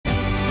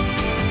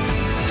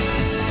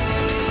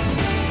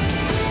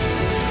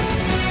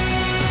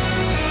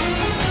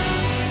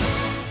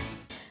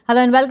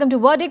Hello and welcome to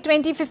Verdict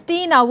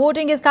 2015. Now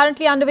voting is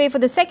currently underway for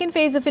the second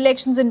phase of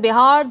elections in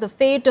Bihar. The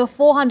fate of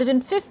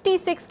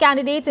 456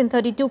 candidates in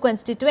 32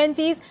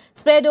 constituencies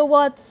spread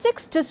over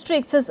 6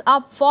 districts is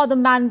up for the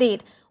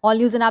mandate. All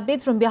news and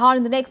updates from Bihar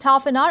in the next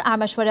half an hour.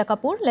 I'm Aishwarya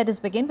Kapoor. Let us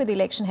begin with the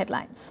election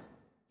headlines.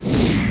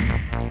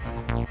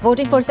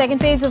 Voting for second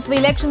phase of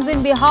elections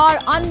in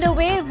Bihar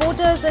underway.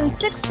 Voters in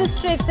 6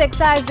 districts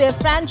exercise their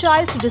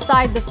franchise to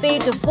decide the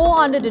fate of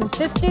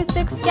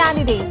 456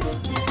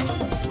 candidates.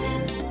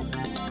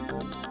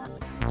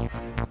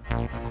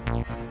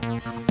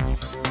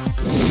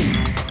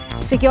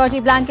 Security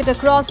blanket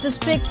across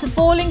districts.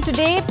 Polling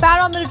today.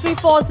 Paramilitary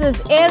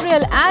forces,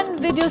 aerial and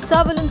video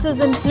surveillance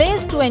is in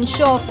place to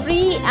ensure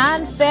free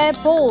and fair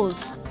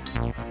polls.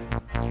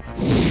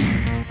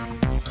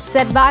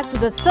 Setback to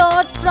the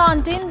third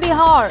front in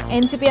Bihar.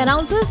 NCP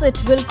announces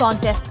it will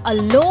contest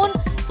alone.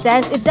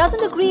 Says it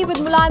doesn't agree with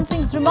Mulayam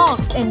Singh's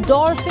remarks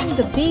endorsing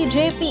the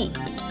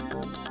BJP.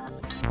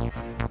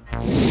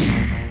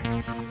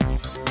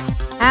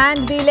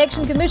 And the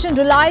Election Commission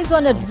relies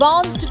on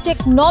advanced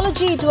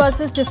technology to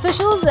assist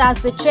officials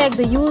as they check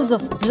the use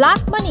of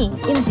black money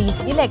in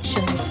these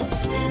elections.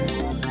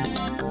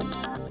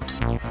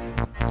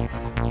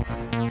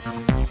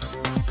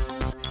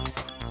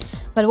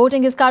 Well,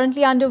 voting is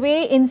currently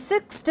underway in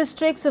 6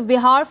 districts of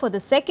Bihar for the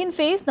second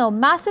phase. Now,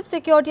 massive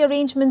security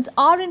arrangements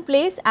are in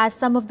place as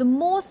some of the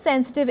most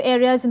sensitive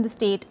areas in the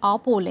state are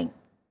polling.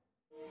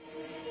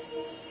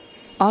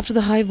 After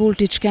the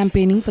high-voltage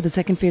campaigning for the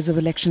second phase of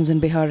elections in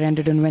Bihar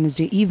ended on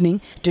Wednesday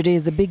evening, today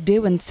is the big day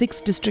when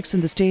 6 districts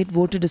in the state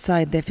vote to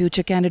decide their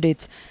future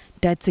candidates.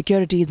 Tight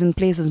security is in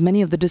place as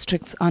many of the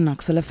districts are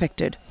Naxal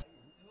affected.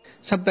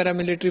 सब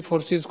paramilitary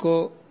forces को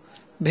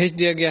भेज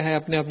दिया गया है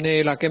अपने अपने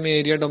इलाके में.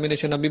 एरिया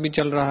डोमिनेशन अभी भी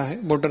चल रहा है.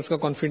 वोटर्स का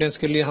कॉन्फिडेंस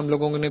के लिए हम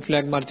लोगों ने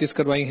फ्लैग मार्चेस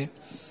करवाई हैं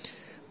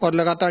और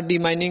लगातार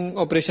डीमाइनिंग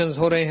ऑपरेशंस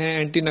हो रहे हैं.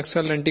 एंटी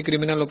नक्सल एंटी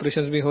क्रिमिनल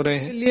ऑपरेशंस भी हो रहे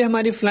हैं. लिए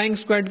हमारी फ्लाइंग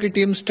स्क्वाड की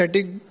टीम,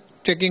 स्टैटिक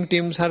चेकिंग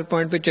टीम्स, हर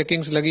पॉइंट पे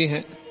चेकिंग्स लगी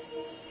हैं.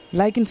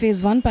 Like in phase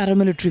 1,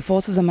 paramilitary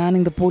forces are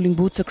manning the polling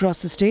booths across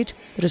the state.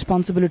 The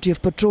responsibility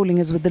of patrolling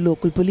is with the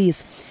local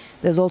police.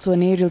 There's also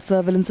an aerial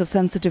surveillance of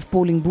sensitive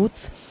polling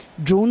booths.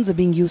 Drones are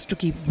being used to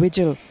keep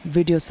vigil.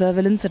 Video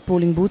surveillance at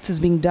polling booths is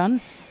being done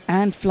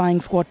and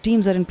flying squad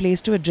teams are in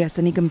place to address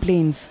any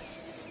complaints.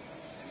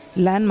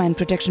 Landmine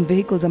protection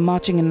vehicles are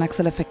marching in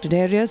Naxal affected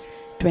areas.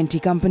 20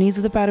 companies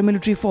of the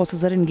paramilitary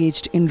forces are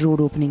engaged in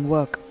road opening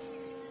work.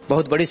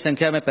 बहुत बड़ी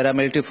संख्या में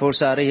paramilitary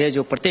force आ रही है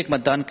जो प्रत्येक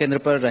मतदान केंद्र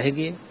पर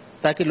रहेगी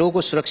ताकि लोगों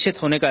को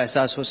सुरक्षित होने का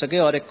एहसास हो सके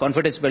और एक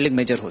कॉन्फिडेंस बिल्डिंग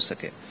मेजर हो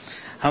सके.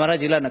 हमारा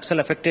जिला नक्सल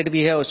अफेक्टेड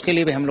भी है, उसके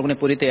लिए भी हम लोगों ने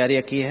पूरी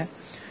तैयारियां की है.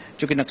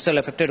 क्योंकि नक्सल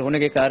अफेक्टेड होने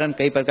के कारण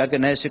कई प्रकार के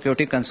नए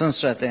सिक्योरिटी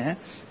कंसर्न्स रहते हैं,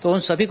 तो उन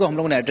सभी को हम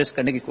लोगों ने एड्रेस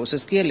करने की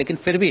कोशिश की है, लेकिन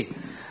फिर भी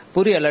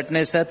पूरी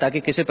अलर्टनेस है ताकि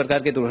किसी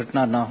प्रकार की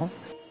दुर्घटना न हो.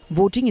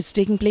 Voting is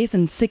taking place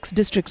in 6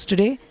 districts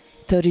today.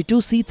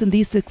 32 seats in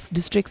these 6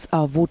 districts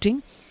are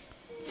voting.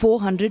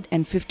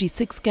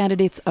 456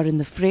 candidates are in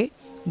the fray.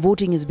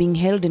 Voting is being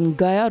held in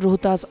Gaya,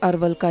 Rohtas,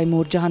 Arwal,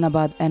 Kaimur,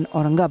 Jahanabad and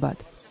Aurangabad.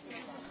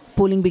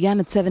 Polling began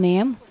at 7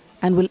 a.m.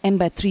 and will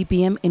end by 3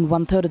 p.m. in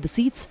 1/3 of the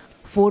seats,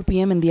 4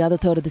 p.m. in the other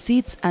third of the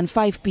seats and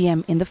 5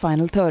 p.m. in the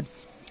final third.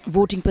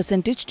 Voting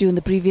percentage during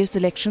the previous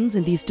elections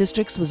in these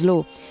districts was low.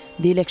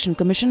 The Election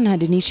Commission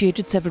had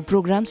initiated several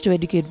programs to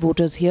educate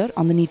voters here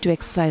on the need to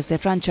exercise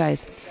their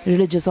franchise.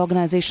 Religious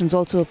organizations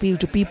also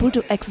appeal to people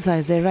to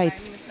exercise their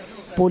rights.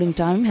 Polling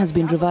time has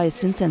been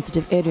revised in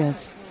sensitive areas.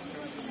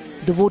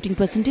 The voting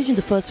percentage in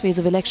the first phase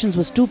of elections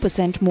was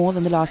 2% more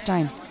than the last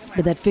time,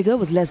 but that figure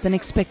was less than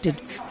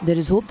expected.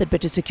 There is hope that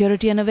better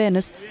security and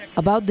awareness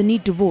about the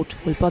need to vote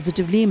will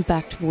positively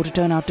impact voter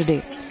turnout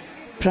today.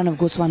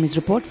 Pranav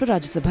Goswami's report for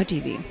Rajya Sabha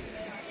TV.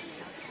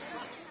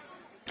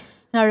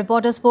 Now,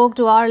 reporter spoke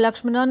to R.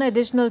 Lakshmanan,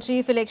 additional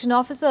chief election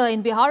officer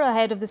in Bihar,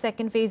 ahead of the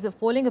second phase of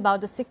polling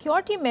about the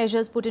security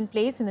measures put in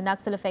place in the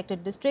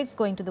Naxal-affected districts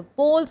going to the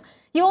polls.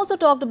 He also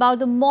talked about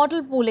the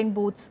model polling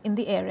booths in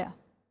the area.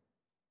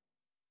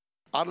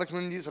 Are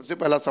Lakshman जी, सबसे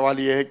पहला सवाल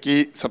ये है कि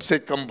सबसे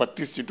कम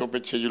 32 सीटों पे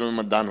 6 जिलों में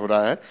मतदान हो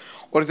रहा है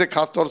और इसे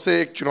खास तौर से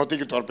एक चुनौती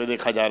के तौर पे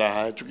देखा जा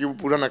रहा है, क्योंकि वो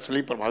पूरा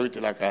नक्सली प्रभावित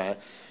इलाका है.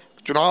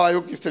 चुनाव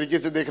आयोग किस तरीके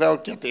से देख रहा है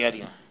और क्या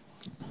तैयारियां?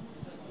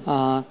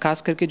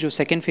 खास करके जो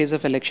सेकेंड फेज़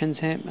ऑफ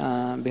इलेक्शंस हैं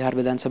बिहार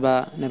विधानसभा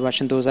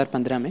निर्वाचन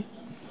 2015 में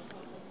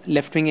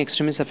left wing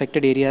extremist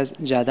affected areas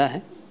ज़्यादा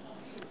है,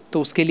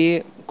 तो उसके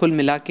लिए कुल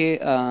मिला के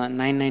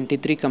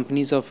 993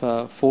 कंपनीज ऑफ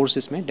फोर्स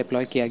इसमें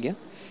डिप्लॉय किया गया,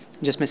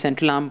 जिसमें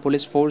सेंट्रल आर्म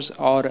पुलिस फोर्स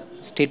और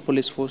स्टेट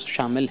पुलिस फोर्स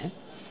शामिल हैं.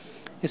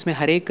 इसमें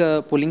हर एक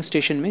पोलिंग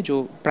स्टेशन में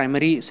जो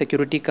प्राइमरी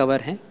सिक्योरिटी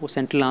कवर हैं वो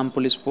सेंट्रल आर्म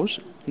पुलिस फोर्स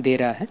दे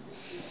रहा है.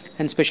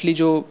 एंड स्पेशली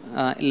जो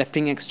left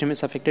wing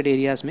extremist affected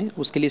areas में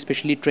उसके लिए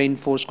स्पेशली ट्रेन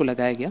फोर्स को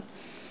लगाया गया.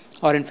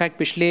 और इनफैक्ट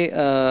पिछले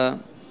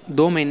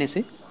 2 महीने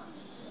से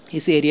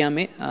इस एरिया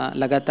में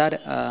लगातार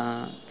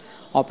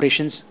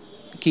ऑपरेशंस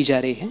की जा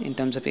रही है in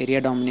terms of area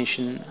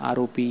domination,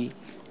 ROP,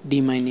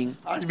 डीमाइनिंग.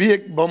 आज भी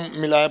एक बम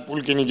मिला है,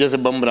 पुल के नीचे से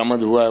बम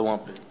बरामद हुआ है वहाँ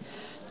पे.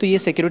 तो ये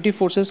सिक्योरिटी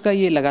फोर्सेस का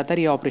ये लगातार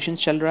ये ऑपरेशन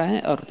चल रहा है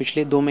और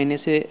पिछले 2 महीने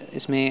से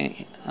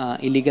इसमें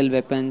illegal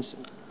weapons,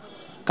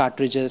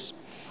 cartridges,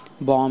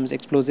 bombs,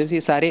 explosives,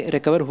 ये सारे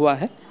रिकवर हुआ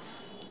है।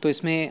 तो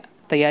इसमें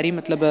तैयारी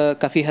मतलब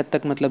काफ़ी हद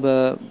तक मतलब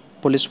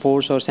पुलिस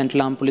फोर्स और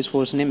सेंट्रल आर्म पुलिस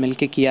फोर्स ने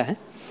मिलकर किया है।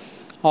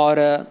 और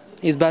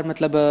इस बार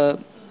मतलब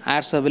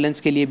एयर सर्विलेंस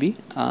के लिए भी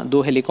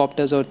 2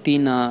 हेलीकॉप्टर्स और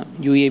 3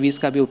 UAVs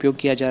का भी उपयोग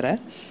किया जा रहा है,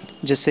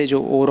 जिससे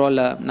जो ओवरऑल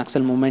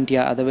नक्सल मूवमेंट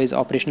या अदरवाइज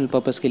ऑपरेशनल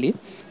पर्पस के लिए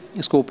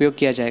इसको उपयोग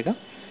किया जाएगा।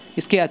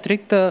 इसके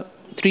अतिरिक्त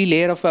 3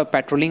 लेयर ऑफ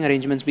पेट्रोलिंग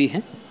अरेंजमेंट्स भी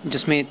हैं,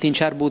 जिसमें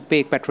 3-4 बूथ पे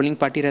एक पेट्रोलिंग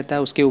पार्टी रहता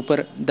है, उसके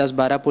ऊपर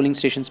 10-12 पोलिंग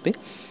स्टेशंस पे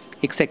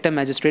एक सेक्टर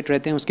मैजिस्ट्रेट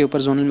रहते हैं, उसके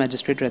ऊपर जोनल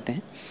मैजिस्ट्रेट रहते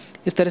हैं।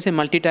 इस तरह से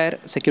मल्टी टायर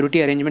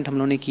सिक्योरिटी अरेंजमेंट हम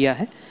लोगों ने किया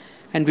है।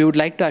 And we would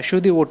like to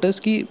assure the voters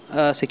की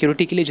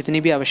सिक्योरिटी के लिए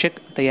जितनी भी आवश्यक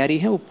तैयारी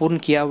है वो पूर्ण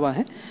किया हुआ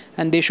है,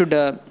 and they should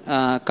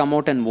come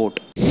out and vote.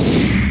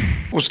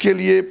 उसके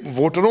लिए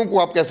वोटरों को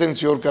आप कैसे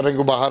इंश्योर करें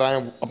कि बाहर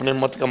आए, अपने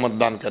मत का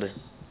मतदान करें?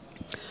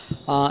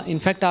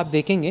 इनफैक्ट आप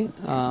देखेंगे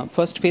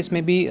फर्स्ट फेज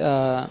में भी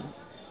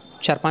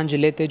 4-5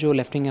 जिले थे जो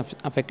left wing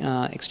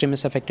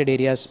extremist affected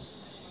areas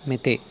में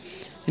थे।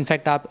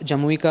 इनफैक्ट आप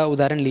जमुई का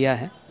उदाहरण लिया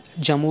है,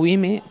 जमुई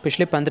में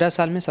पिछले 15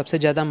 साल में सबसे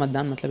ज़्यादा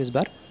मतदान मतलब इस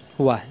बार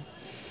हुआ है।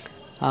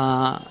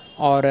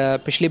 और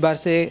पिछली बार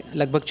से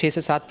लगभग 6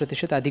 से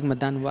 7% अधिक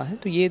मतदान हुआ है।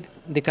 तो ये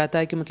दिखाता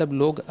है कि मतलब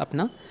लोग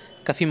अपना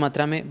काफ़ी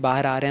मात्रा में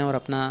बाहर आ रहे हैं और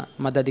अपना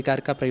मताधिकार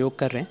का प्रयोग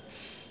कर रहे हैं।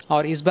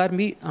 और इस बार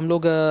भी हम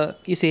लोग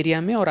इस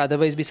एरिया में और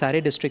अदरवाइज भी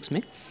सारे डिस्ट्रिक्ट्स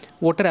में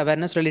वोटर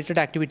अवेयरनेस रिलेटेड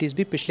एक्टिविटीज़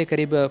भी पिछले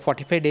करीब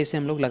 45 डेज से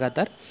हम लोग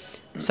लगातार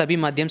सभी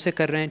माध्यम से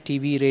कर रहे हैं।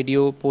 TV,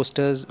 radio,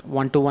 posters,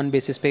 1-to-1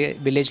 basis पे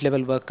विलेज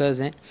लेवल वर्कर्स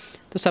हैं,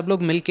 तो सब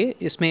लोग मिलके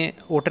इसमें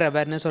वोटर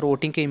अवेयरनेस और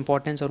वोटिंग के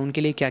इंपॉर्टेंस और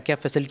उनके लिए क्या क्या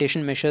फैसिलिटेशन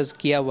मेजर्स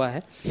किया हुआ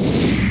है।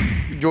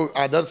 जो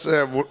आदर्श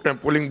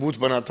पोलिंग बूथ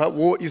बना था,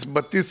 वो इस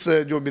 32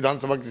 जो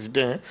विधानसभा की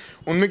सीटें हैं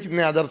उनमें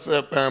कितने आदर्श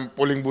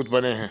पोलिंग बूथ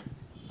बने हैं?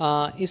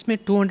 इसमें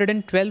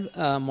 212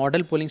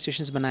 मॉडल पोलिंग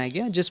स्टेशंस बनाया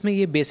गया, जिसमें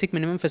ये बेसिक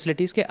मिनिमम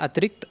फैसिलिटीज़ के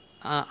अतिरिक्त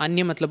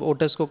अन्य मतलब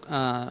वोटर्स को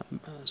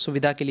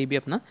सुविधा के लिए भी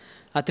अपना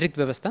अतिरिक्त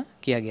व्यवस्था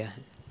किया गया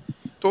है।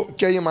 तो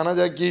क्या ये माना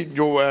जाए कि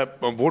जो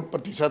वोट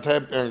प्रतिशत है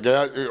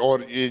गया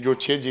और ये जो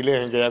 6 जिले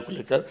हैं गया को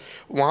लेकर,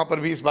 वहाँ पर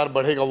भी इस बार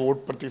बढ़ेगा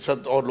वोट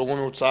प्रतिशत और लोगों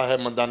में उत्साह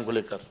है मतदान को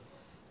लेकर?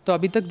 तो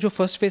अभी तक जो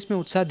फर्स्ट फेज में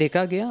उत्साह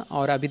देखा गया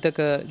और अभी तक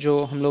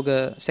जो हम लोग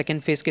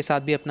सेकेंड फेज के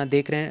साथ भी अपना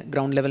देख रहे हैं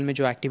ग्राउंड लेवल में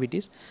जो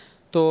एक्टिविटीज़,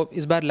 तो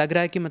इस बार लग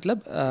रहा है कि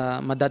मतलब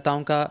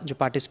मतदाताओं का जो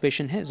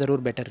पार्टिसिपेशन है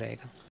ज़रूर बेटर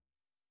रहेगा।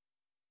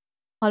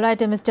 All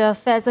right, Mr.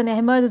 Faizan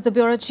Ahmed is the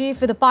bureau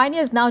chief with the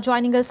Pioneers, now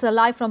joining us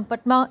live from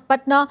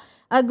Patna.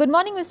 Good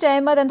morning, Mr.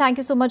 Ahmed, and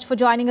thank you so much for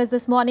joining us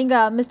this morning.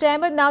 Mr.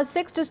 Ahmed, now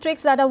 6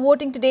 districts that are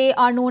voting today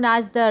are known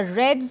as the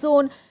Red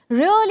Zone.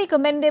 Really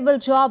commendable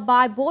job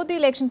by both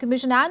the Election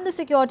Commission and the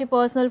security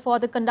personnel for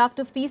the conduct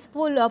of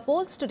peaceful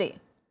polls today.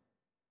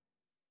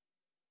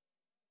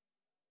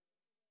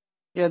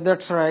 Yeah,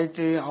 that's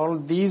right.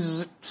 All these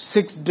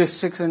 6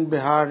 districts in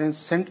Bihar,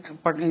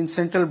 in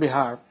central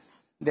Bihar,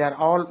 they are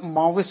all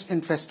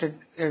Maoist-infested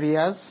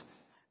areas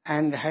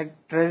and had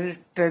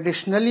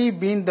traditionally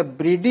been the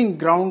breeding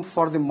ground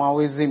for the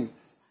Maoism.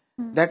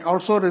 That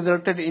also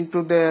resulted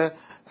into the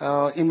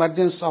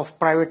emergence of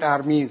private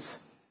armies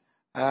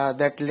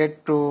that led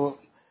to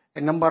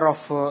a number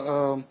of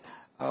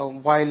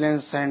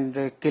violence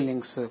and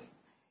killings.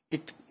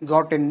 It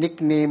got a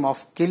nickname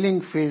of killing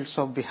fields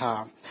of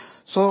Bihar.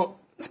 So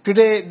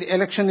today the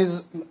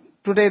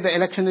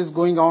election is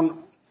going on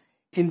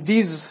in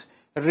these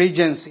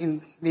regions,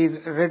 in these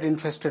red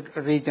infested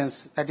regions.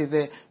 That is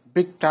a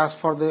big task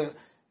for the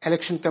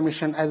Election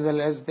Commission as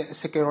well as the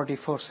security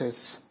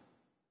forces.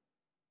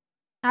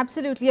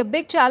 Absolutely, a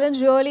big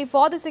challenge really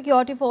for the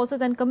security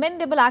forces, and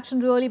commendable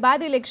action really by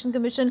the Election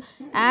Commission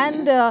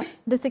and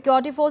the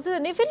security forces.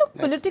 And if you look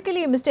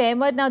politically, Mr.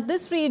 Ahmed, now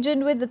this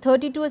region with the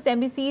 32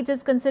 assembly seats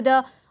is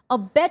considered a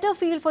better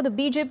field for the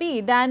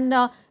BJP than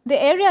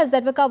the areas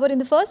that were covered in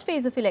the first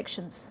phase of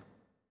elections.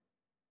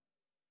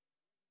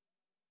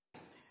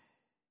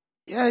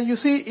 Yeah, you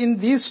see, in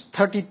these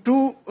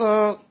 32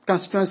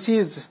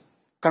 constituencies,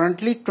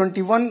 currently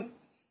 21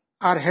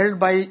 are held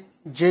by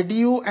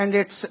JDU and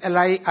its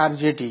ally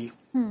RJD,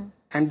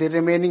 and the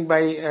remaining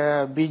by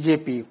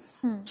BJP.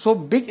 So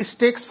big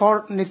stakes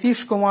for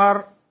Nitish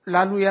Kumar,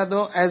 Lalu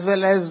Yadav, as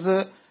well as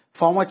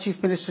former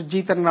Chief Minister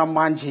Jitan Ram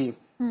Manjhi,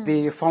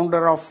 the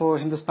founder of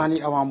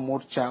Hindustani Awam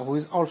Morcha, who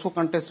is also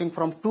contesting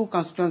from 2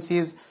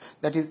 constituencies,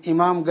 that is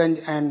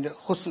Imamganj and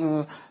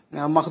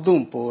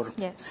Makhdumpur.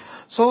 Yes.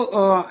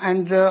 So,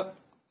 and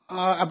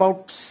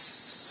about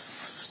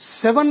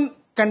 7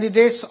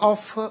 candidates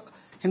of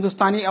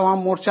Hindustani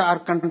Awam Morcha are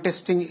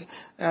contesting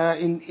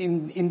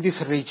in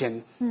this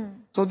region.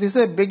 So this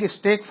is a big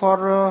stake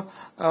for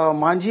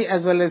Manjhi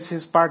as well as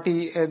his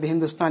party, the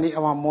Hindustani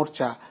Awam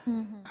Morcha.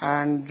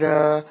 And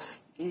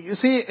you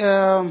see,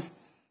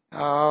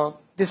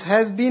 this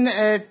has been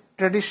a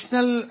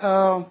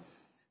traditional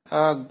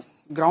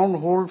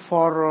groundhold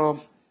for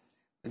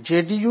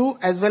JDU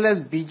as well as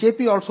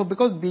BJP also,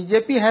 because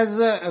BJP has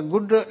a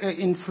good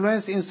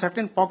influence in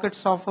certain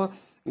pockets of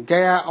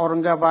Gaya,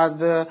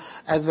 Aurangabad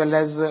as well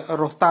as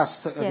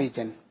Rohtas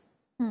region.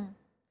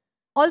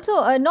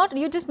 Also, not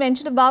you just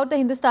mentioned about the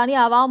Hindustani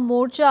Awam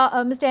Morcha,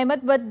 Mr.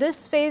 Ahmed, but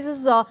this phase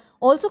is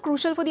also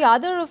crucial for the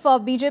other of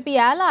BJP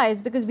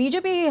allies, because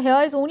BJP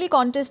here is only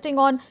contesting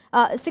on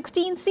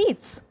 16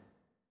 seats.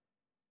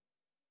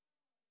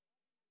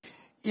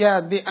 Yeah,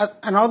 the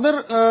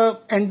another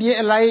NDA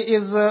ally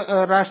is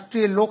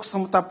Rashtriya Lok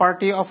Samata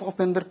Party of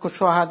Upendra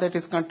Kushwaha that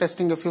is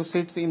contesting a few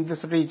seats in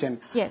this region.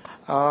 Yes.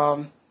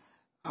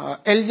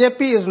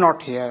 LJP is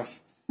not here.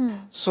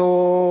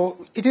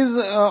 So it is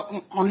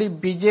only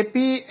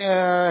BJP,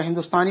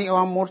 Hindustani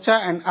Awam Morcha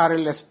and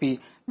RLSP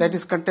that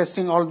is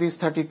contesting all these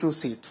 32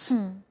 seats.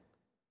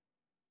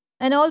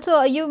 And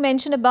also you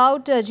mentioned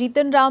about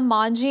Jitan Ram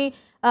Manjhi.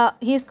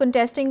 He is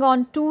contesting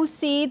on 2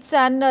 seats,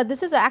 and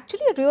this is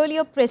actually really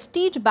a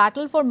prestige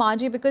battle for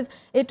Manjhi, because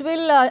it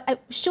will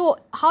show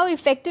how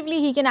effectively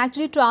he can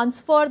actually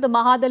transfer the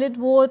Mahadalit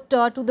vote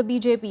to the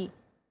BJP.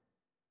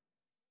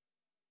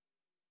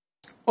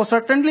 Oh,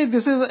 certainly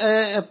this is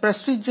a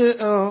prestige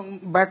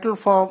battle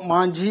for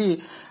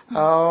Manjhi.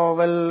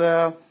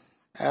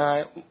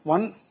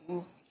 One,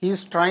 he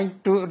is trying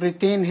to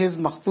retain his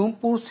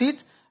Makhdoompur seat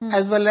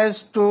as well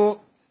as to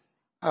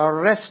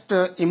rest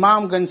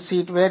Imamganj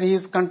seat, where he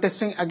is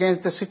contesting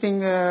against the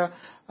sitting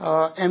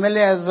MLA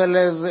as well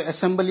as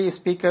Assembly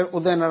Speaker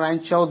Uday Narayan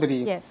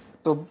Chaudhary. Yes.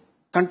 So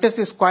contest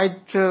is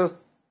quite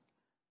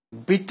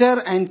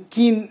bitter and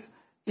keen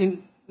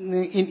in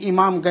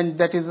Imamganj,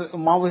 that is a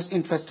Maoist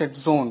infested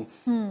zone.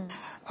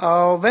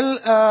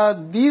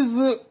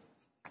 These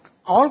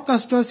all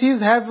constituencies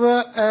have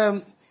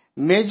a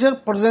major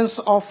presence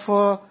of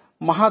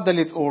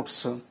Mahadalit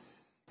votes,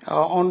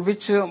 on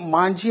which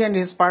Manjhi and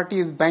his party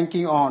is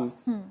banking on.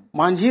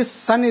 Manjhi's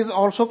son is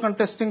also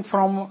contesting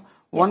from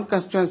one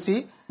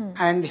constituency,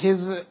 and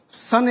his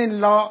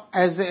son-in-law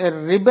as a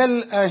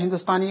rebel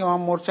Hindustani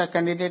Awam Morcha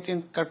candidate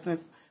in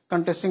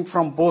contesting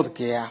from both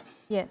Gaya.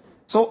 Yes.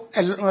 So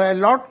a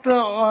lot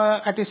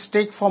at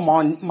stake for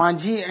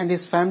Manjhi and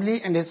his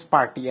family and his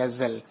party as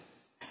well.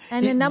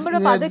 And a number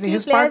of other key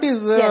his players. Party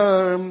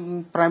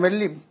is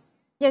primarily.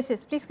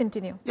 Yes, please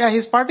continue. Yeah,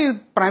 his party is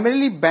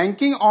primarily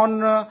banking on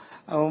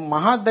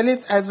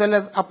Mahadalit as well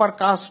as upper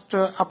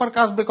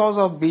caste because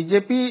of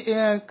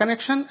BJP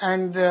connection,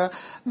 and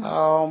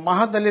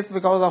Mahadalit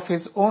because of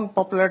his own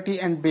popularity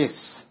and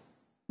base.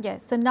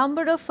 Yes, a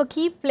number of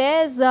key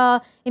players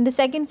in the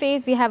second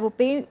phase. We have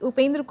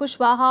Upendra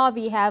Kushwaha,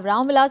 we have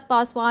Ramvilas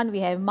Paswan, we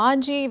have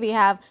Manjhi, we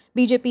have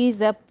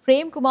BJP's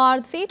Prem Kumar.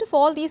 The fate of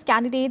all these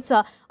candidates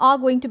are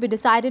going to be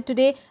decided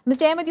today.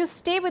 Mr. Ahmed, you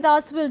stay with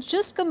us. We'll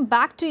just come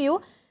back to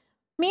you.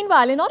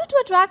 Meanwhile, in order to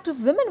attract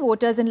women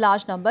voters in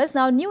large numbers,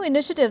 now new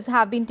initiatives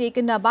have been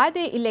taken by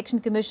the Election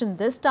Commission.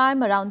 This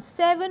time, around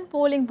 7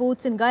 polling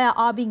booths in Gaya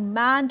are being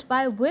manned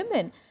by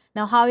women.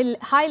 Now,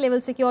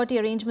 high-level security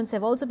arrangements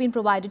have also been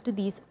provided to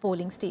these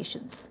polling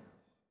stations.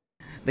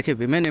 देखिए,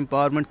 women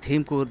empowerment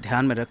theme को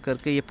ध्यान में रख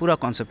करके ये पूरा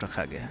concept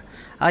रखा गया है।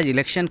 आज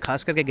इलेक्शन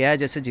खास करके गया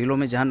जैसे जिलों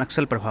में जहां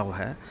नक्सल प्रभाव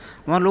है,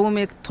 वहां लोगों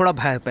में एक थोड़ा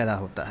भय पैदा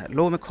होता है,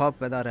 लोगों में खौफ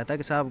पैदा रहता है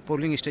कि साहब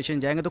पोलिंग स्टेशन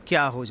जाएंगे तो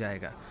क्या हो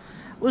जाएगा।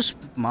 उस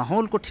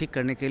माहौल को ठीक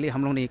करने के लिए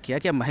हम लोगों ने ये किया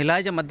कि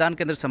महिलाएं जब मतदान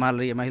केंद्र संभाल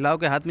रही है, महिलाओं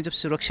के हाथ में जब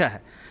सुरक्षा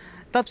है,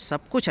 तब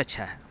सब कुछ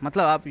अच्छा है।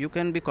 मतलब आप you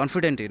can be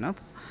confident enough.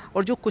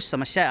 और जो कुछ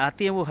समस्याएं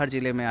आती हैं वो हर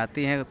जिले में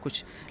आती हैं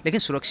कुछ, लेकिन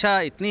सुरक्षा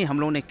इतनी हम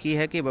लोगों ने की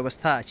है कि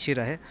व्यवस्था अच्छी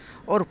रहे।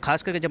 और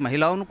खास करके जब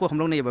महिलाओं को हम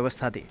लोगों ने ये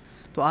व्यवस्था दी,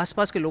 तो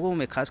आसपास के लोगों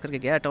में खास करके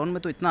गया टाउन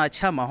में तो इतना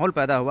अच्छा माहौल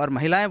पैदा हुआ, और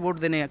महिलाएं वोट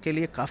देने के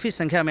लिए काफ़ी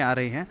संख्या में आ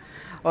रही हैं।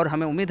 और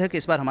हमें उम्मीद है कि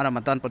इस बार हमारा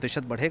मतदान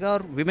प्रतिशत बढ़ेगा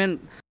और women.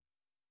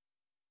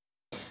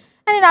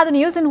 And in other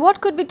news, in what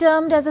could be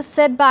termed as a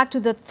setback to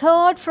the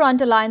Third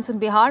Front Alliance in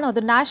Bihar, now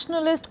the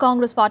Nationalist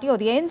Congress Party, or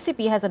the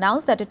NCP, has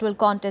announced that it will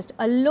contest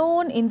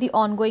alone in the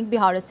ongoing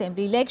Bihar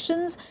Assembly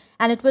elections,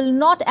 and it will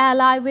not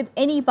ally with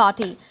any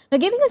party. Now,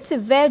 giving a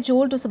severe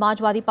jolt to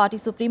Samajwadi Party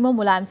Supremo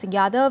Mulayam Singh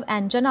Yadav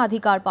and Jan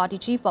Adhikar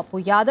Party Chief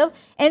Pappu Yadav,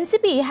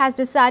 NCP has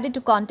decided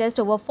to contest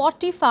over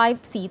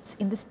 45 seats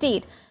in the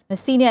state. Now,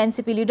 senior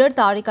NCP leader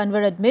Tariq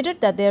Anwar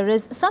admitted that there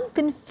is some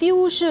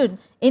confusion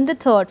in the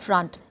Third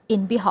Front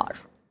in Bihar.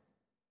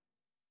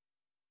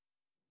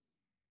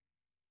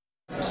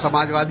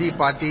 Samajwadi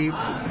party,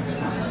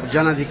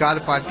 जन अधिकार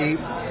party,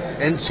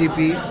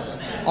 NCP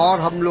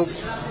और हम लोग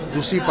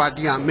दूसरी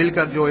पार्टियां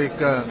मिलकर जो एक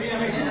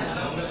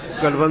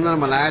गठबंधन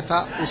बनाया था,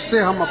 उससे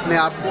हम अपने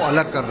आप को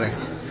अलग कर रहे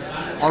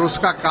हैं। और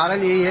उसका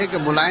कारण यही है कि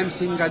मुलायम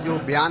सिंह का जो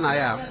बयान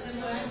आया,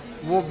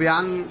 वो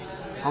बयान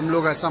हम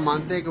लोग ऐसा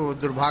मानते हैं कि वो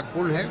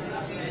दुर्भाग्यपूर्ण है,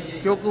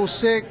 क्योंकि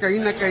उससे कहीं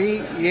न कहीं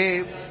ये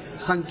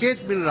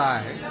संकेत मिल रहा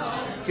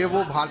है कि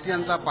वो भारतीय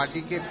जनता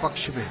पार्टी के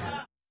पक्ष में है।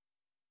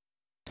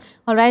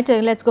 All right,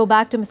 let's go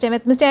back to Mr.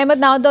 Ahmed. Mr. Ahmed,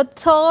 now the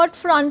Third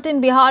Front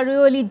in Bihar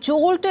really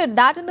jolted,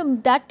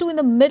 that too in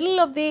the middle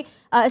of the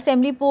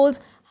assembly polls.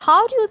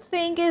 How do you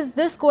think is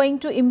this going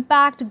to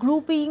impact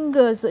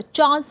groupings,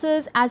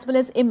 chances as well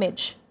as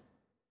image?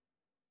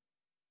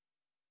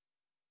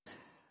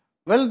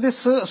 Well,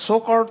 this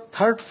so-called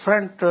Third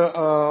Front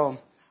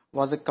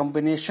was a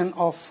combination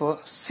of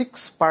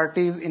 6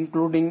 parties,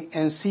 including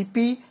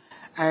NCP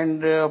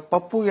and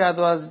Pappu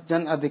Yadav's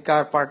Jan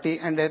Adhikar Party,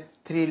 and I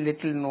three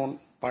little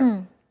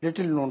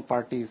known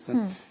parties.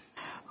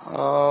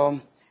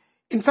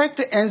 In fact,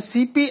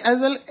 NCP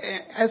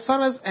as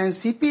far as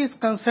NCP is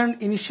concerned,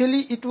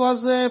 initially it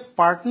was a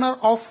partner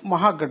of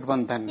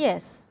Mahagathbandhan.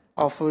 Yes.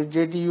 Of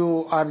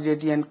JDU,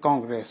 RJD and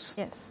Congress.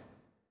 Yes.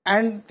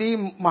 And the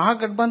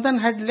Mahagathbandhan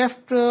had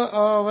left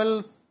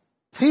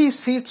 3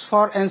 seats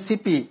for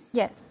NCP.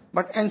 Yes.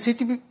 But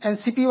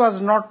NCP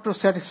was not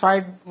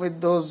satisfied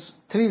with those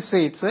 3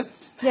 seats.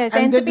 Yes,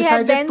 and NCP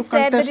had then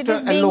said that it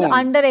is being alone.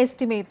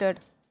 underestimated.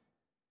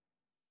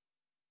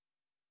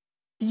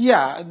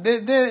 Yeah,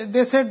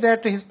 they said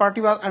that his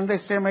party was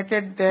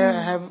underestimated. They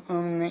have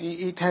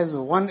it has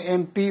 1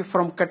 MP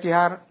from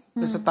Katihar,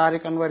 Mr.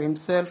 Tariq Anwar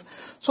himself.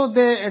 So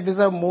they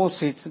deserve more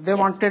seats. They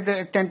wanted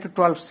 10 to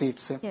 12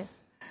 seats. Yes.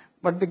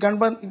 But the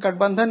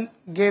Gathbandhan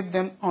gave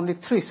them only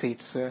 3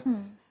 seats.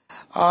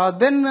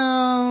 Then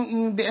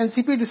the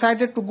NCP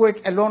decided to go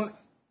it alone.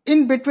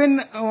 In between,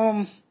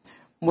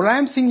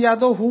 Mulayam Singh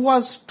Yadav, who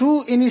was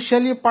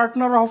initially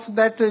partner of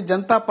that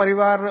Janta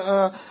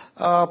Parivar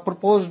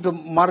proposed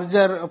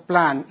merger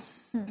plan,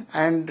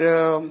 and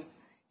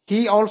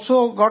he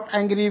also got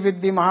angry with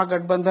the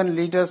Mahagathbandhan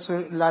leaders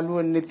Lalu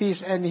and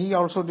Nitish, and he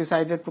also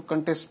decided to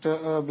contest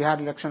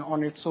Bihar election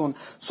on its own.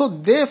 So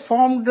they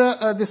formed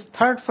this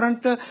third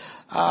front.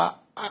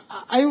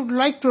 I would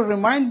like to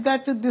remind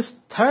that this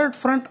third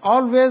front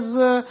always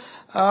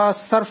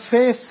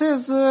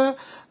surfaces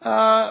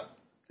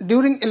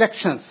during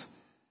elections,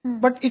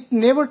 but it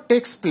never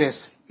takes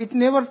place. It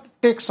never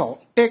take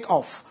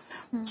off.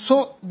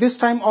 So this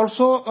time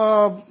also,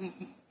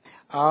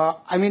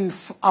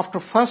 after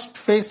first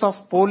phase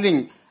of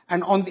polling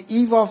and on the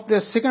eve of the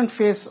second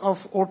phase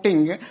of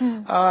voting,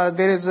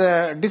 there is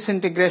a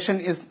disintegration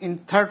in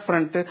third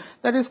front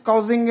that is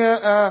causing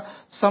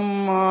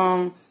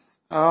some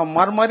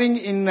murmuring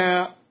in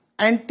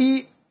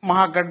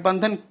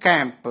anti-Mahagathbandhan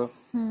camp,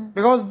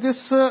 because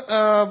this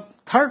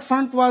third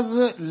front was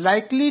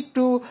likely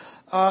to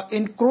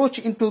encroach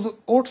into the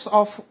votes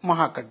of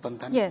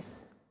Mahagathbandhan. Yes.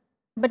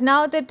 But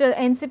now that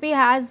NCP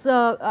has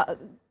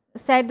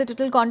said that it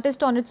will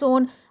contest on its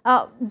own,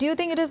 do you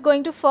think it is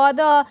going to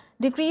further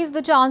decrease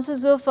the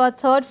chances of a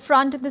third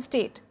front in the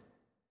state?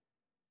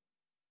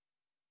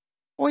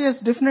 Oh yes,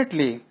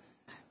 definitely.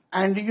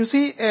 And you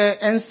see,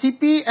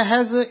 NCP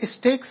has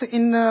stakes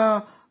in,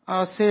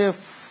 say,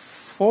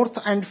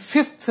 4th and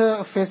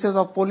 5th phases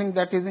of polling,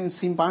 that is in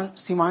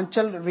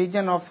Simanchal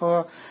region of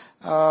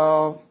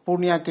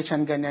Purnia,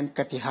 Kishanganj and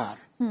Katihar.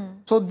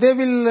 So they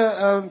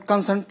will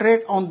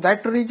concentrate on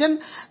that region,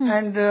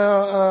 and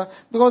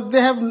because they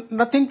have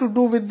nothing to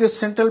do with the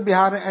central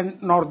Bihar and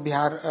North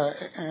Bihar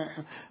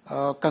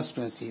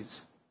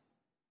constituencies.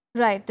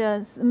 Right.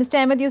 Mr.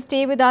 Ahmed, you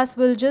stay with us.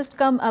 We'll just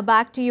come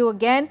back to you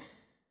again.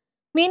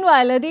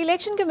 Meanwhile, the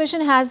Election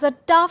Commission has a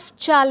tough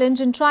challenge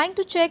in trying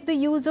to check the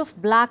use of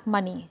black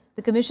money.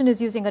 The Commission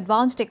is using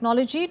advanced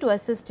technology to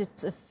assist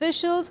its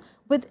officials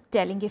with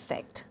telling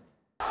effect.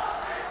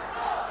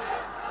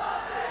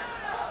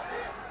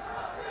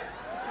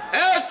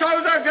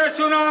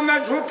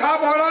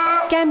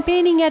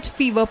 Campaigning at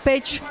fever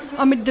pitch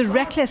amid the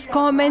reckless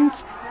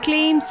comments,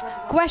 claims,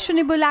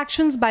 questionable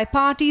actions by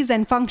parties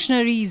and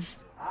functionaries.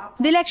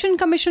 The Election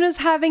Commission is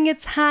having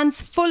its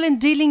hands full in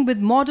dealing with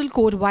model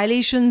code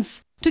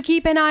violations. To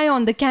keep an eye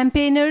on the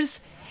campaigners,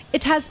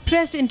 it has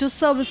pressed into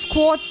service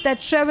squads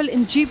that travel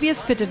in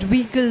GPS-fitted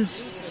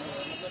vehicles.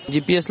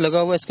 GPS लगा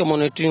हुआ, इसका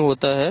monitoring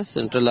होता है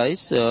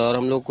centralise, और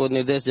हम लोग को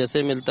निर्देश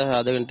जैसे मिलता है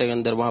आधे घंटे के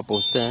अंदर वहां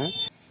पहुंचते हैं.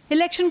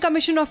 Election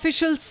Commission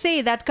officials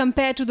say that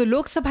compared to the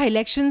Lok Sabha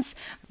elections,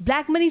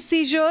 black money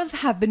seizures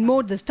have been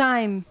more this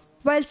time.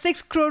 While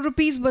 6 crore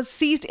rupees was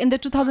seized in the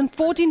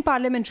 2014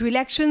 parliamentary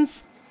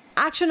elections,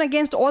 action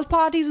against all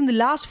parties in the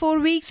last 4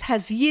 weeks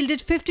has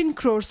yielded 15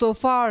 crore so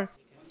far.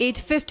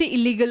 850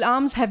 illegal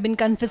arms have been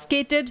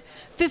confiscated,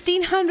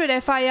 1500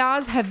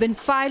 FIRs have been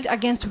filed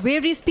against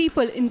various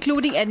people,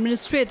 including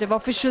administrative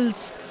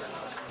officials.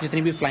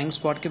 जितनी भी flying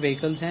squad के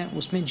vehicles हैं,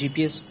 उसमें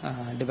GPS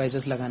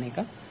devices लगाने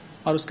का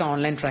और उसका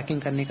online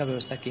tracking करने का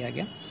व्यवस्था किया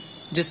गया,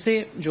 जिससे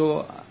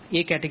जो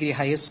ये category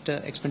highest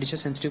expenditure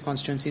sensitive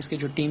constituencies के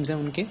जो टीम्स हैं,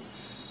 उनके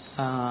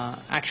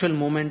एक्चुअल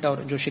मूवमेंट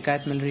और जो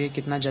शिकायत मिल रही है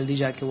कितना जल्दी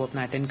जाके वो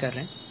अपना अटेंड कर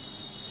रहे हैं,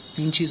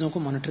 इन चीज़ों को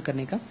मॉनिटर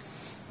करने का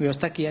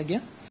व्यवस्था किया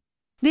गया.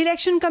 The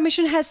Election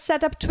Commission has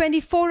set up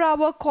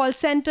 24-hour call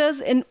centers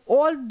in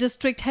all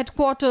district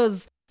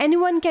headquarters.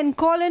 Anyone can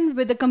call in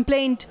with a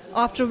complaint,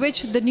 after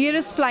which the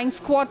nearest flying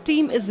squad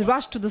team is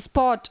rushed to the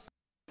spot.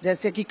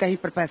 जैसे कि कहीं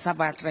पर पैसा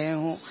बांट रहे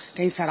हो,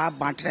 कहीं शराब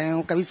बांट रहे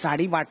हो, कभी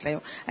साड़ी बांट रहे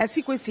हो,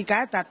 ऐसी कोई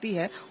शिकायत आती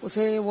है,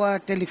 उसे वह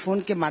टेलीफोन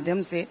के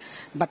माध्यम से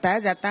बताया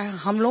जाता है.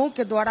 हम लोगों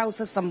के द्वारा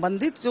उसे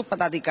संबंधित जो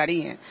पदाधिकारी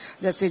हैं,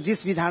 जैसे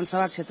जिस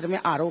विधानसभा क्षेत्र में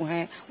आरओ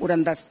है,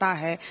 उड़नदस्ता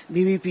है,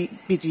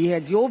 वीवीपीटी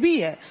है, जो भी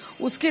है,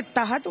 उसके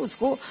तहत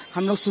उसको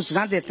हम लोग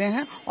सूचना देते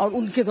हैं और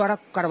उनके द्वारा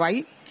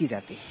कार्रवाई की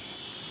जाती है.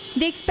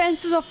 The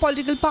expenses of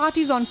political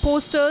parties on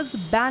posters,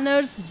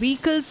 banners,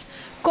 vehicles,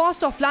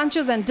 cost of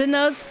lunches and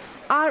dinners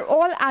are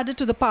all added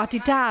to the party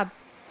tab.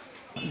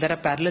 There are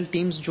parallel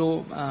teams जो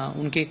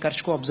उनके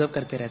खर्च को ऑब्जर्व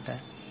करते रहता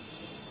है.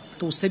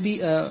 तो उससे भी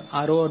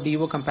आरओ और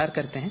डीओ कंपेयर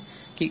करते हैं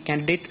कि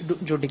कैंडिडेट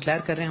जो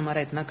डिक्लेयर कर रहे हैं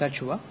हमारा इतना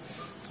खर्च हुआ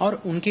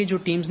और उनके जो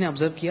टीम्स ने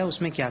ऑब्जर्व किया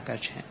उसमें क्या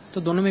खर्च है,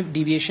 तो दोनों में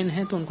डिविएशन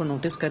है तो उनको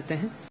नोटिस करते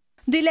हैं.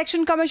 The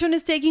Election Commission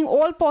is taking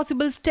all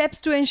possible steps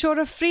to ensure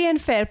a free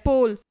and fair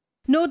poll,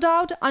 no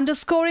doubt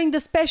underscoring the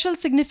special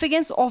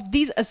significance of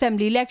these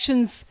assembly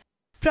elections.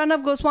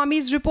 Pranav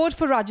Goswami's report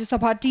for Rajya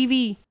Sabha TV.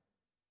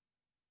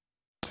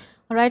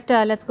 All right,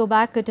 let's go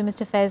back to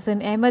Mr.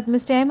 Faizan Ahmed.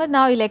 Mr. Ahmed,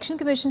 now Election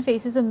Commission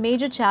faces a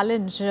major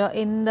challenge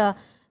in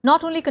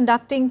not only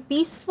conducting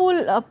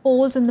peaceful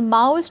polls in the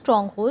Maoist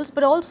strongholds,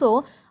 but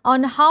also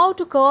on how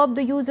to curb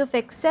the use of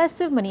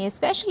excessive money,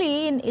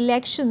 especially in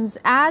elections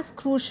as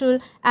crucial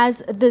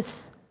as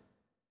this.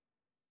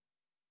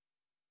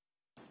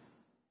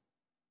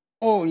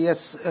 Oh,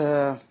 yes.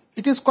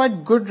 It is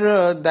quite good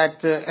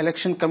that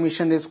Election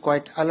Commission is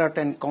quite alert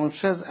and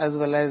conscious, as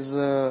well as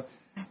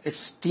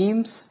its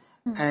teams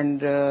and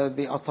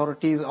the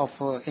authorities of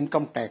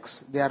income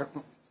tax. They are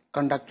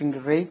conducting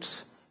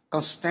raids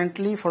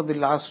constantly for the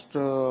last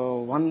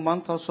 1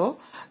 month or so,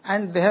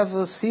 and they have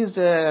seized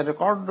a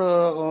record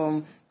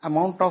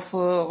amount of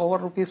over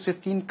rupees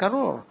 15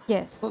 crore.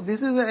 Yes. So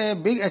this is a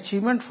big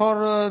achievement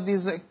for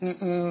these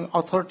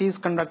authorities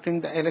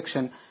conducting the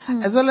election.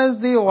 As well as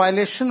the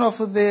violation of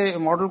the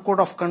Model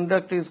Code of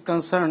Conduct is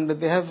concerned,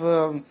 they have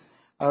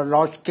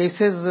lodged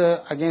cases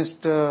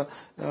against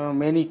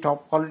many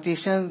top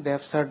politicians. They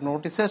have served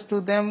notices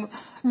to them,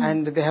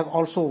 and they have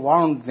also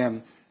warned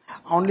them.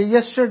 Only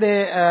yesterday,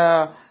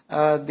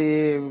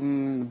 the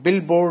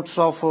billboards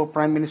of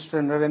Prime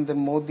Minister Narendra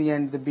Modi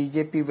and the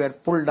BJP were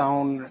pulled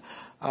down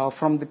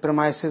from the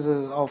premises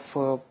of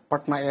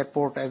Patna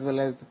Airport as well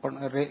as the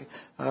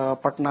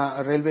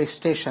Patna railway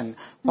station,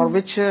 for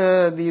which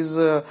these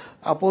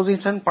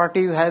opposition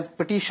parties have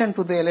petitioned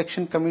to the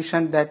Election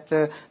Commission that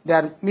they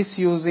are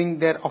misusing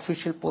their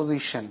official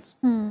positions.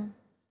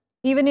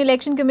 Even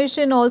Election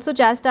Commission also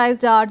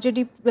chastised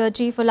RJD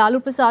Chief Lalu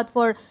Prasad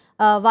for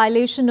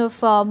violation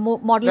of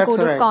Model Code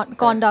of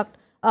Conduct.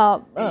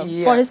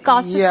 For his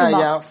casteist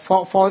remark.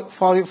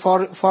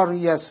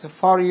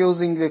 For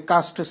using the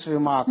casteist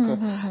remark,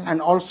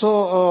 and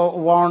also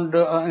warned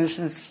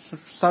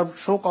served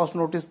show cause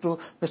notice to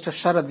Mr.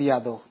 Sharad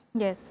Yadav.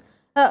 Yes.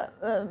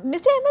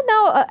 Mr. Ahmed,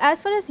 now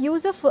as far as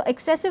use of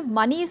excessive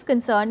money is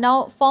concerned,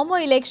 now former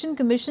Election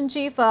Commission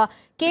Chief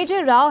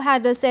KJ Rao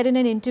had said in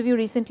an interview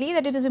recently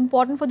that it is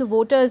important for the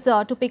voters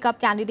to pick up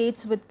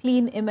candidates with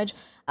clean image.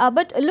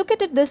 But look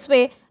at it this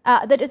way,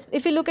 that is,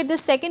 if you look at the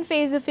second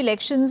phase of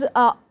elections,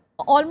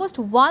 almost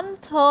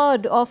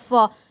 1/3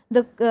 of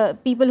the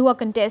people who are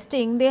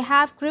contesting, they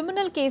have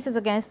criminal cases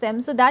against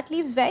them. So that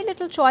leaves very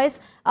little choice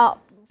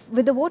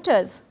with the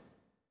voters.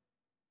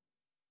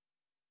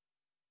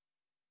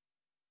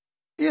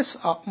 Yes,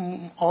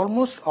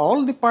 almost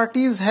all the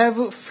parties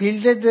have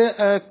fielded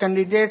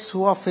candidates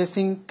who are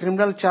facing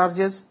criminal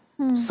charges.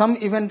 Some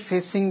even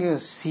facing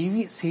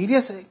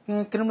serious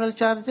criminal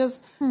charges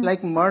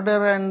like murder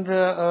and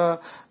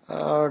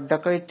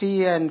dacoity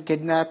and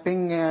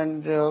kidnapping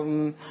and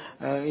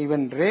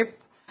even rape.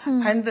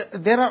 And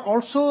there are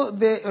also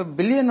the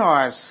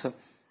billionaires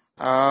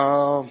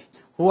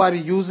who are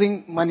using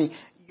money.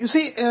 You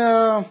see,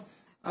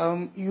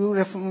 you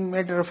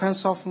made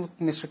reference of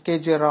Mr.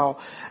 KJ Rao.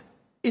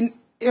 In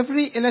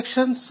every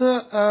elections,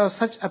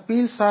 such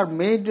appeals are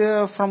made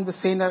from the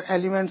senior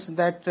elements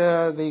that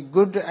the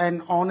good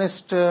and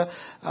honest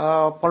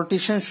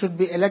politicians should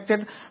be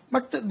elected.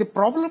 But the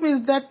problem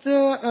is that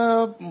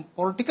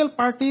political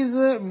parties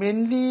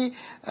mainly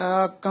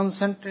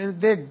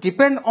they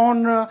depend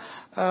on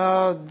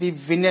the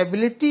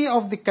winnability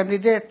of the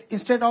candidate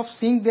instead of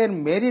seeing their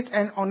merit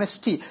and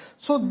honesty.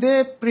 So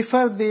they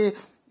prefer the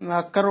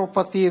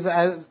croropatis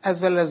as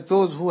well as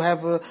those who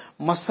have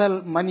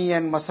muscle, money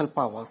and muscle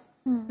power.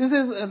 This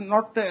is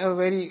not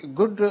very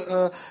good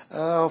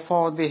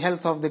for the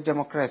health of the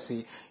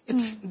democracy.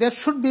 There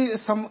should be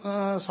some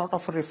sort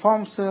of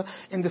reforms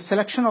in the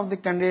selection of the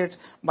candidates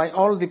by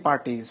all the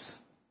parties.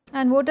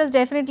 And voters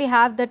definitely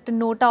have that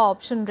nota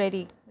option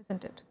ready,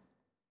 isn't it?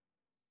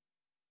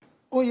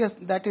 Oh yes,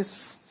 that is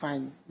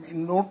fine.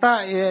 Nota,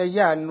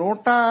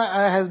 nota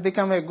has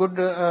become a good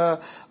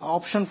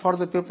option for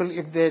the people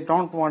if they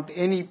don't want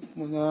any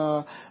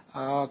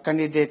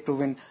candidate to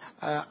win.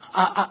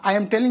 I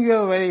am telling you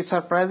a very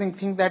surprising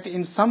thing that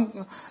in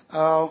some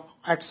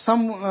at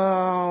some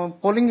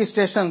polling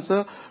stations,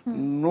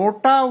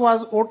 nota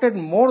was voted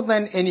more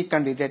than any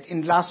candidate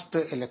in last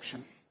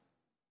election.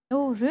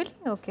 Oh, really?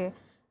 Okay.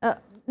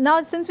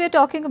 Now, since we are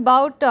talking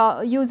about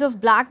use of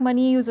black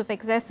money, use of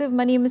excessive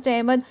money, Mr.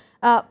 Ahmed,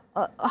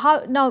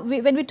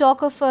 when we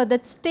talk of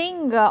that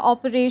sting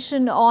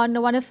operation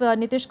on one of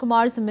Nitish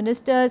Kumar's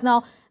ministers,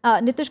 now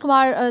Nitish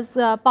Kumar's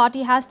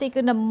party has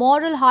taken a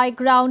moral high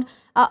ground.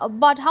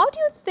 But how do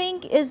you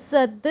think is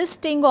this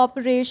sting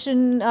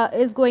operation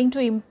is going to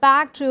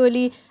impact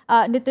really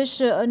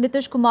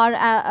Nitish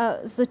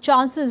Kumar's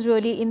chances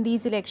really in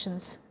these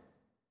elections?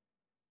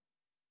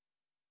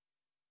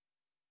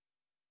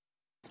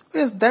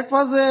 Yes, that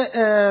was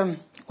a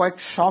quite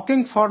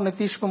shocking for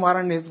Nitish Kumar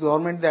and his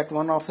government that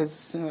one of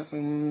his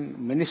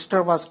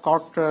minister was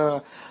caught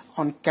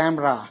on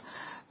camera.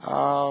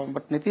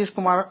 But Nitish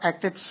Kumar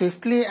acted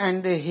swiftly,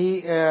 and he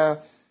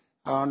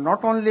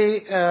not only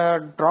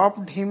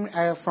dropped him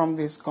from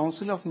this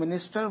Council of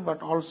Ministers,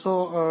 but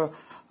also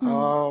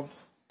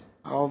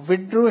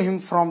withdrew him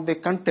from the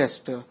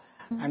contest.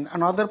 And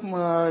another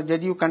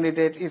JDU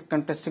candidate is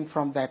contesting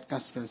from that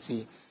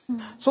constituency.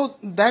 So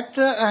that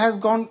has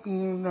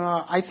gone,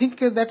 I think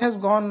that has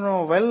gone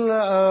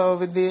well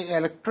with the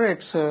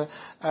electorates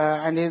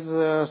and his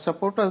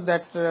supporters,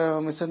 that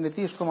Mr.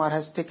 Nitish Kumar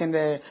has taken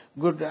a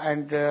good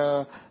and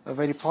a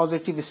very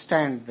positive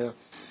stand.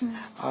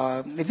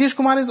 Nitish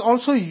Kumar is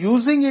also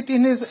using it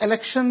in his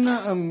election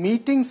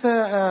meetings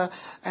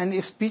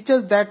and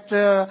speeches that,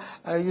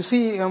 you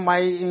see,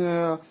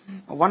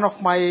 one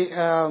of my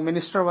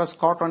minister was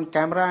caught on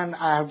camera and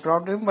I have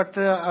dropped him, but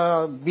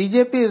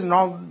BJP is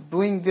now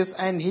doing this,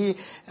 and he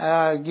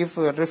give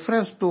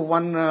reference to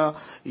one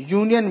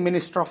union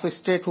minister of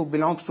state who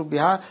belongs to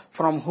Bihar,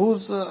 from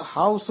whose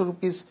house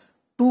rupees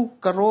 2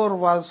 crore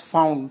was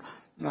found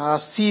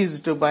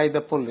seized by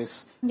the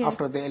police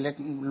after the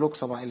Lok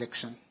Sabha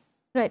election.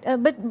 Right,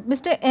 but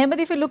Mr. Ahmed,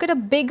 if you look at a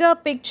bigger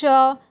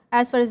picture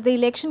as far as the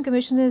Election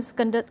Commission is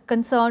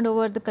concerned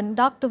over the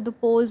conduct of the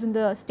polls in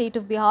the state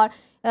of Bihar,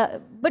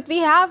 but we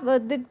have,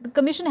 the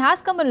Commission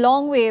has come a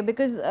long way,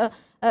 because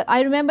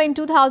I remember in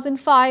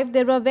 2005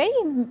 there were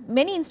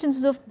many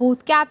instances of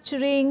booth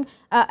capturing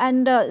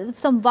and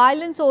some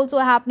violence also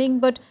happening,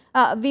 but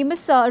we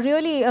must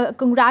really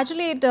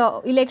congratulate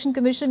Election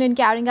Commission in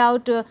carrying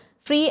out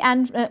free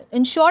and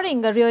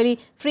ensuring really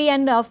free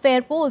and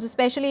fair polls,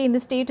 especially in the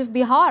state of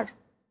Bihar.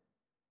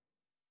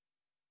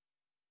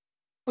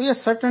 Oh,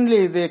 yes,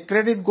 certainly the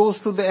credit goes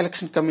to the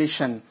Election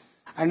Commission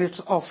and its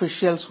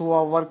officials who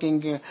are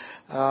working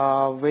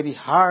very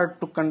hard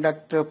to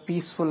conduct a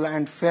peaceful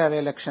and fair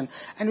election.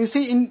 And you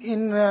see,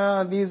 in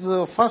these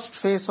first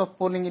phase of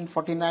polling in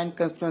 49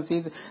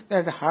 constituencies,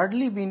 there had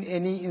hardly been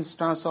any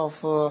instance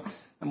of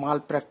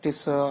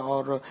malpractice,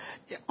 or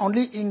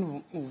only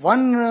in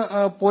one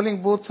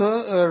polling booth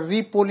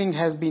re-polling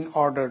has been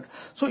ordered.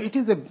 So it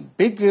is a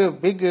big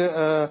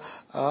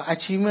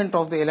achievement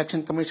of the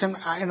Election Commission,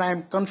 and I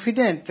am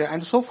confident.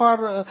 And so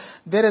far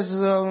there is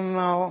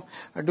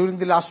during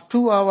the last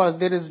 2 hours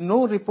there is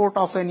no report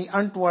of any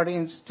untoward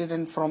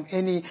incident from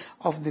any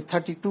of the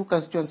 32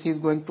 constituencies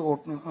going to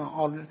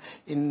all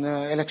in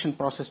election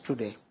process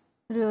today.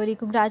 Really,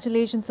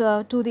 congratulations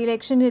to the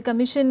Election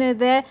Commission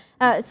there.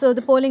 So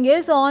the polling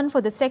is on for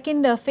the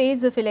second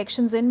phase of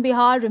elections in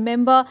Bihar.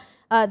 Remember,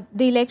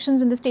 the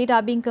elections in the state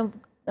are being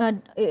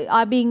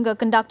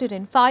conducted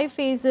in 5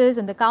 phases,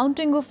 and the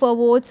counting of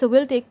votes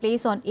will take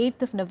place on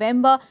 8th of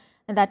November.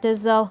 And that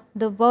is the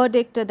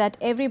verdict that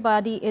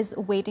everybody is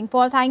waiting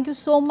for. Thank you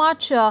so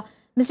much,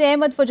 Mr.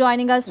 Ahmed, for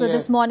joining us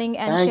this morning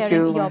and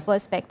sharing your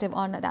perspective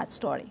on that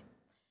story.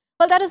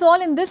 Well, that is all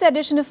in this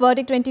edition of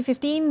Verdict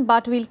 2015,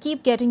 but we'll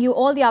keep getting you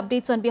all the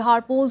updates on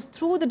Bihar polls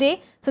through the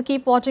day. So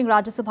keep watching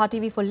Rajya Sabha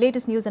TV for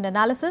latest news and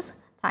analysis.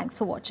 Thanks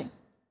for watching.